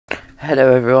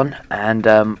Hello everyone, and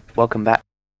welcome back.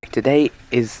 Today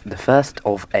is the first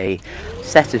of a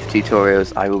set of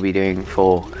tutorials I will be doing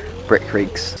for brick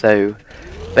rigs. So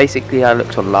basically I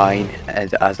looked online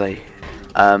and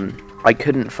I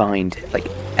couldn't find like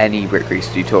any brick rigs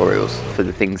tutorials for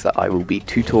the things that I will be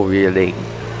tutorialing.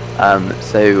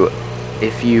 So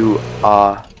if you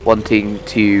are wanting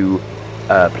to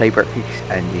play brick rigs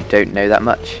and you don't know that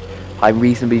much, I'm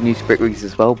reasonably new to brick rigs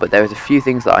as well, but there's a few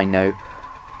things that I know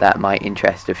that might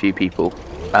interest a few people.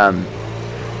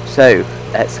 So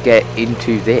let's get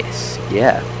into this.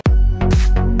 Yeah.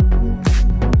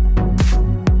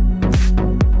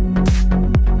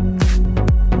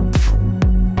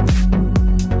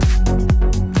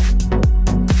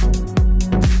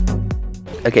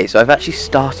 Okay, so I've actually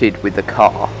started with the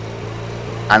car,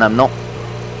 and I'm not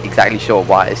exactly sure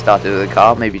why I started with the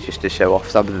car. Maybe just to show off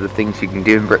some of the things you can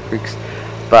do in brick rigs.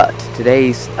 But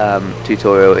today's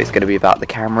tutorial is going to be about the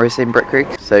cameras in brick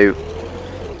rigs. So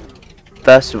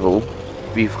first of all,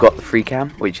 we've got the free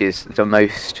cam, which is the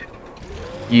most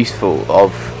useful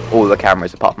of all the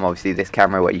cameras, apart from obviously this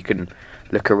camera where you can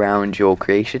look around your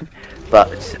creation.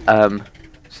 But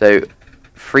so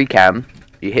free cam,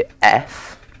 you hit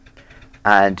F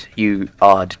and you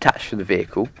are detached from the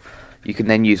vehicle. You can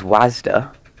then use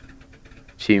WASDA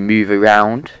to move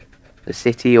around the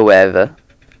city or wherever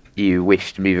you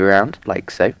wish to move around,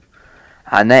 like so.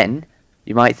 And then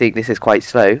you might think this is quite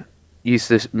slow. Use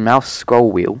the mouse scroll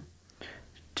wheel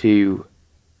to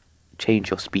change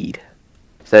your speed.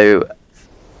 So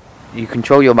you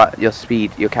control your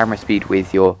speed, your camera speed,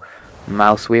 with your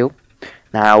mouse wheel.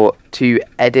 Now to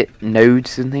edit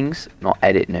nodes and things, not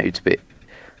edit nodes, but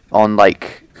on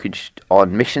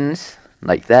on missions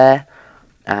like there,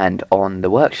 and on the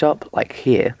workshop like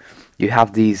here, you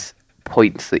have these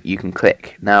points that you can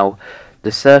click. Now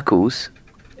the circles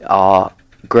are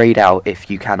grayed out if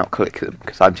you cannot click them,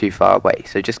 because I'm too far away.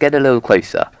 So just get a little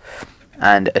closer,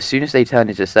 and as soon as they turn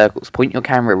into circles, point your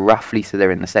camera roughly so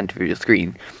they're in the center of your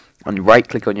screen, and right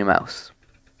click on your mouse.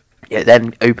 It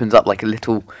then opens up like a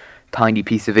little tiny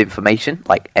piece of information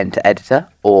like enter editor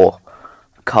or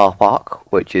car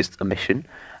park, which is a mission.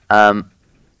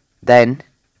 Then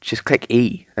just click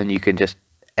E and you can just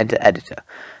enter editor.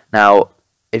 Now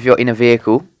if you're in a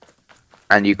vehicle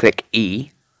and you click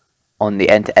E on the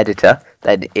enter editor,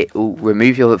 then it will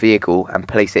remove your vehicle and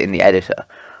place it in the editor.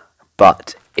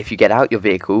 But if you get out your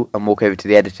vehicle and walk over to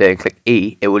the editor and click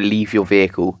E, it will leave your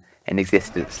vehicle in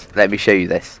existence. Let me show you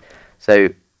this. So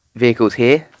vehicles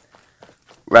here,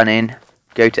 run in,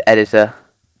 go to editor,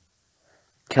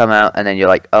 come out, and then you're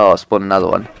like, oh, I'll spawn another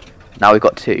one. Now we've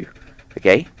got two.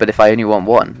 Okay, but if I only want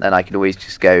one, then I can always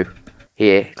just go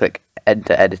here, click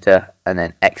enter editor, and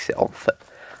then exit on foot.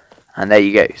 And there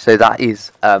you go. So that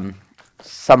is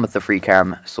some of the free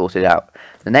cam sorted out.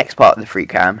 The next part of the free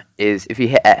cam is if you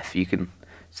hit F, you can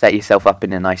set yourself up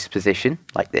in a nice position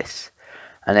like this.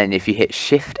 And then if you hit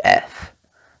Shift F,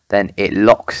 then it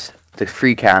locks the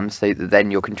free cam so that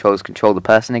then your controls control the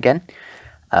person again.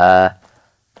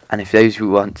 And if those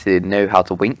who want to know how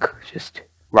to wink, just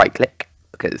right click,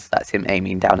 because that's him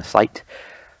aiming down a sight.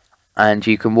 And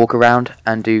you can walk around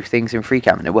and do things in free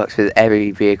cam, and it works with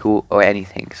every vehicle or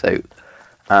anything. So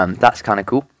that's kind of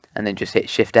cool. And then just hit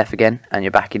Shift F again and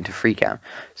you're back into free cam.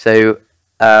 So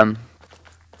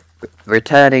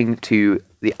returning to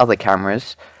the other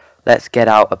cameras, let's get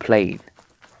out a plane.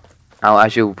 Now,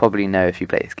 as you'll probably know if you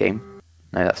play this game,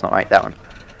 no, that's not right, that one,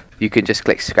 you can just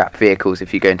click scrap vehicles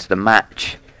if you go into the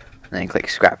match and then click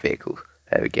scrap vehicles.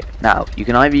 There we go. Now you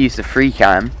can either use the free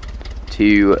cam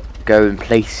to go and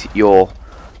place your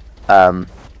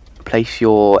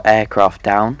aircraft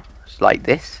down like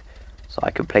this. So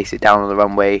I can place it down on the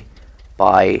runway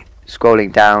by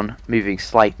scrolling down, moving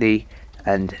slightly,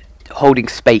 and holding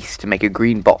space to make a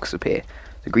green box appear.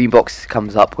 The green box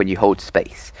comes up when you hold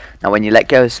space. Now when you let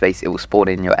go of space, it will spawn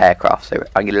in your aircraft. So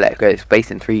I'm going to let go of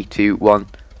space in 3, 2, 1.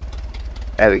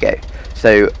 There we go.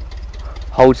 So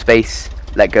hold space,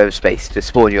 let go of space to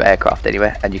spawn your aircraft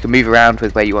anywhere, and you can move around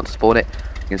with where you want to spawn it.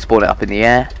 You can spawn it up in the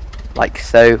air like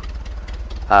so.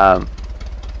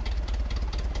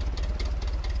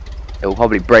 It will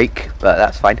probably break, but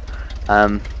that's fine.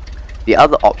 The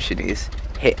other option is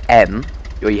hit M,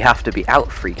 or you have to be out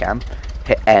of free cam,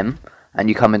 hit M, and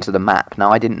you come into the map.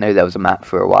 Now I didn't know there was a map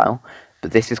for a while,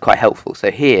 but this is quite helpful.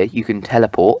 So here you can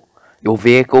teleport your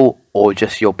vehicle or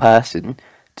just your person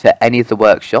to any of the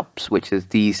workshops, which is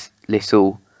these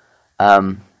little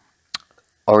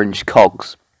orange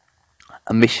cogs,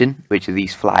 a mission, which are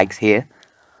these flags here,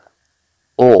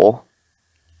 or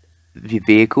the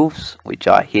vehicles, which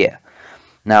are here.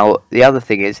 Now the other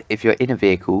thing is, if you're in a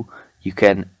vehicle, you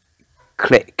can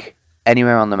click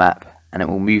anywhere on the map, and it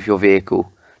will move your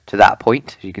vehicle to that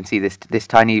point. As you can see, this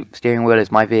tiny steering wheel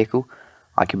is my vehicle.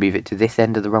 I can move it to this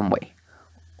end of the runway,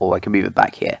 or I can move it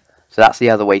back here. So that's the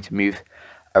other way to move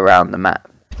around the map.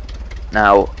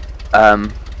 Now,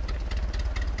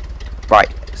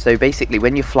 right, so basically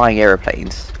when you're flying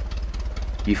aeroplanes,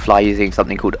 you fly using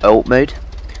something called alt mode.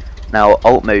 Now,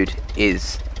 alt mode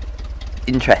is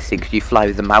interesting because you fly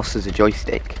with the mouse as a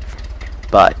joystick,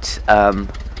 but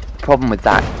problem with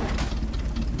that,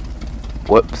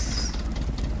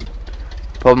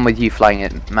 problem with you flying a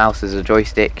mouse as a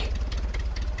joystick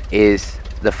is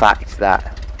the fact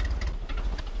that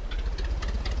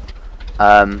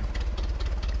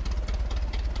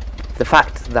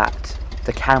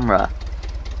the camera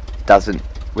doesn't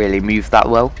really move that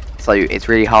well, so it's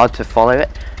really hard to follow it.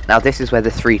 Now this is where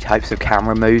the 3 types of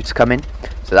camera modes come in,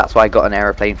 so that's why I got an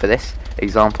aeroplane for this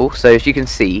example. So as you can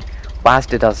see,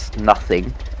 WASD does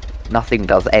nothing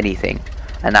does anything,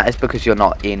 and that is because you're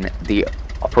not in the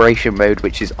operation mode,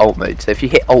 which is alt mode. So if you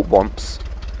hit alt once,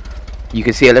 you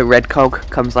can see a little red cog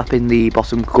comes up in the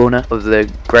bottom corner of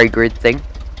the grey grid thing.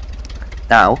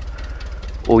 Now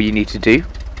all you need to do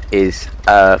is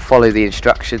follow the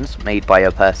instructions made by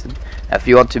a person. Now, if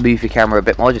you want to move your camera a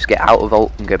bit more, just get out of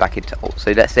alt and go back into alt.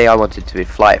 So let's say I wanted to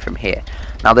fly it from here.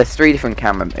 Now there's 3 different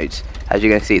camera modes. As you're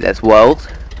going to see, there's world,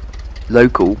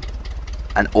 local,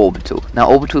 and orbital. Now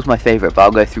orbital's my favourite, but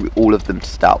I'll go through all of them to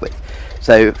start with.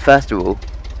 So first of all,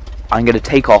 I'm going to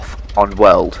take off on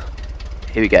world.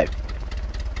 Here we go.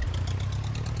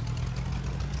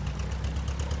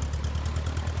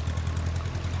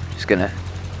 Just going to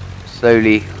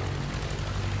slowly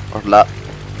throttle up.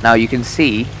 Now you can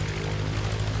see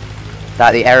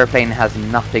that the aeroplane has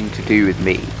nothing to do with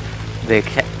me.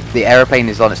 The aeroplane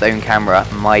is on its own camera,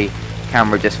 and my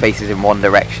camera just faces in one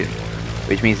direction,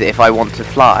 which means that if I want to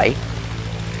fly,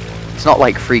 it's not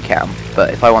like free cam,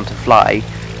 but if I want to fly,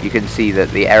 you can see that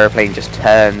the aeroplane just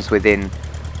turns within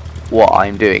what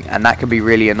I'm doing, and that can be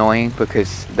really annoying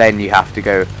because then you have to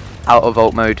go out of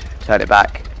alt mode, turn it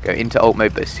back, go into alt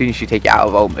mode, but as soon as you take it out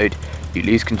of alt mode, you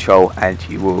lose control and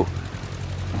you will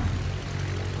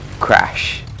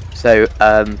crash. So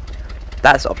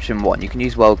that's option 1. You can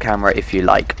use world camera if you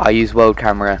like. I use world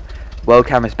camera. World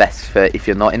camera is best for if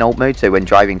you're not in alt mode, so when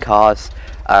driving cars,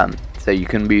 so you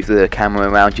can move the camera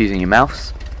around using your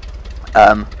mouse,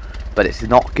 but it's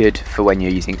not good for when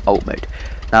you're using alt mode.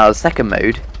 Now the second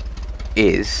mode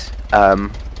is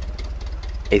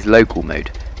local mode.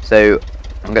 So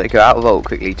I'm going to go out of alt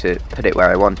quickly to put it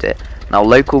where I want it. Now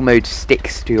local mode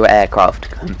sticks to your aircraft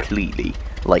completely,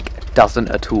 like doesn't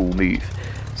at all move.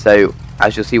 So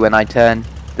as you'll see, when I turn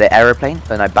the aeroplane,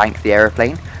 when I bank the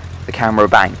aeroplane, the camera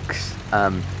banks,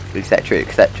 etc,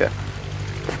 etc.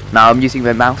 Now I'm using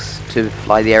my mouse to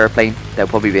fly the aeroplane. There'll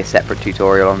probably be a separate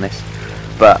tutorial on this,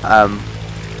 but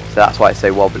so that's why it's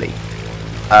so wobbly.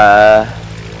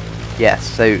 Yes,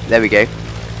 so there we go.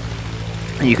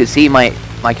 And you can see my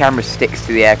camera sticks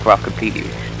to the aircraft completely.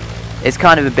 It's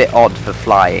kind of a bit odd for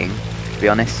flying, to be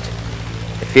honest.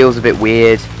 It feels a bit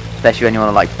weird, especially when you want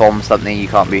to like bomb something, you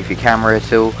can't move your camera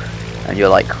at all, and you're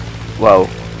like, well,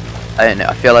 I don't know,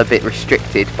 I feel a bit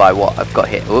restricted by what I've got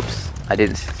here. Oops, I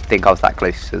didn't think I was that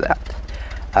close to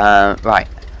that. Right,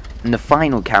 and the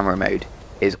final camera mode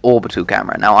is orbital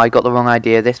camera. Now I got the wrong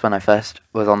idea of this when I first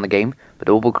was on the game, but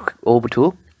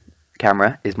orbital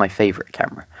camera is my favourite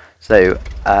camera. So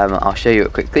I'll show you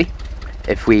it quickly.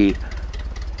 If we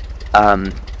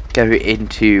go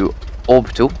into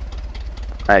orbital,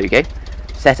 there we go,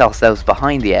 set ourselves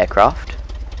behind the aircraft,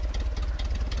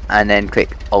 and then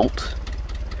click alt.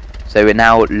 So we're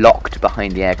now locked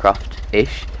behind the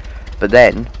aircraft-ish, but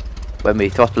then when we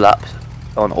throttle up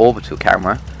on orbital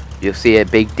camera, you'll see a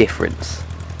big difference.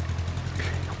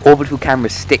 Orbital camera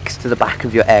sticks to the back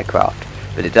of your aircraft,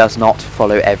 but it does not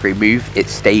follow every move, it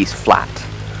stays flat.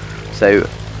 So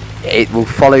it will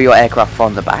follow your aircraft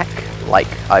from the back, like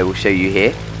I will show you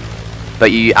here,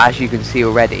 but as you can see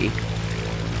already,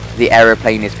 the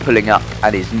aeroplane is pulling up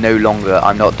and is no longer,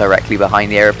 I'm not directly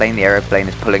behind the aeroplane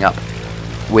is pulling up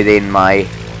within my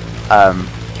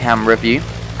camera view,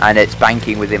 and it's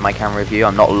banking within my camera view.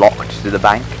 I'm not locked to the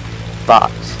bank,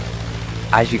 but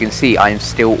as you can see, I am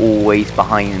still always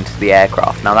behind the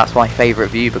aircraft. Now that's my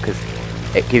favourite view because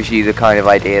it gives you the kind of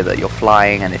idea that you're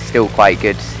flying, and it's still quite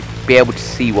good to be able to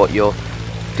see what you're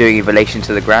doing in relation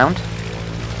to the ground.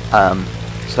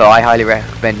 So I highly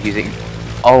recommend using,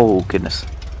 oh goodness,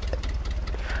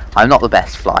 I'm not the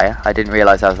best flyer, I didn't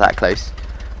realise I was that close,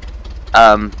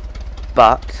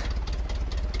 but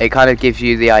it kind of gives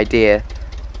you the idea.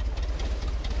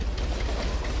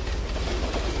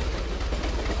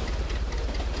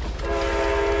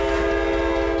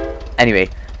 Anyway,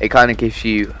 it kind of gives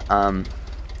you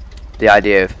the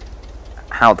idea of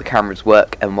how the cameras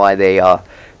work and why they are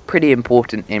pretty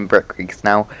important in brick rigs.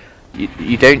 Now,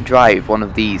 you don't drive one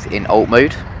of these in alt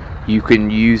mode. You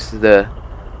can use the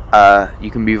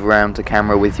you can move around the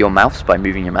camera with your mouse by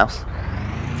moving your mouse.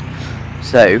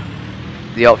 So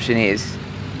the option is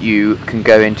you can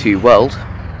go into world.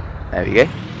 There we go.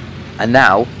 And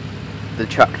now the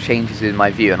truck changes in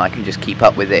my view, and I can just keep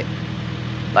up with it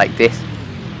like this.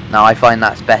 Now I find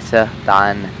that's better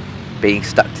than being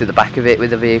stuck to the back of it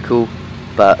with a vehicle,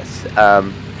 but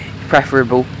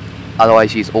preferable.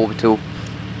 Otherwise use Orbital.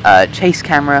 Chase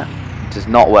camera does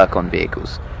not work on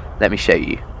vehicles. Let me show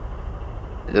you.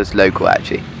 It was local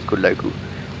actually. It's called local.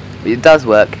 But it does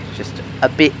work, just a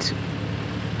bit,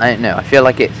 I don't know, I feel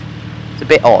like it's a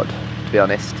bit odd, to be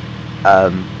honest.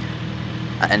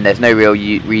 And there's no real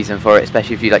reason for it,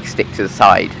 especially if you like stick to the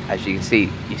side. As you can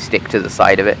see, you stick to the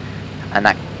side of it, and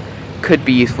that could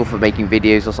be useful for making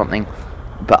videos or something,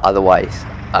 but otherwise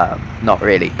not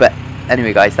really. But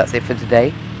anyway guys, that's it for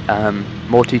today.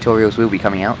 More tutorials will be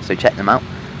coming out, so check them out,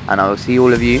 and I will see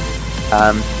all of you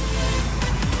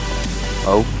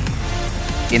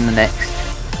in the next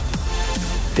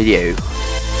video.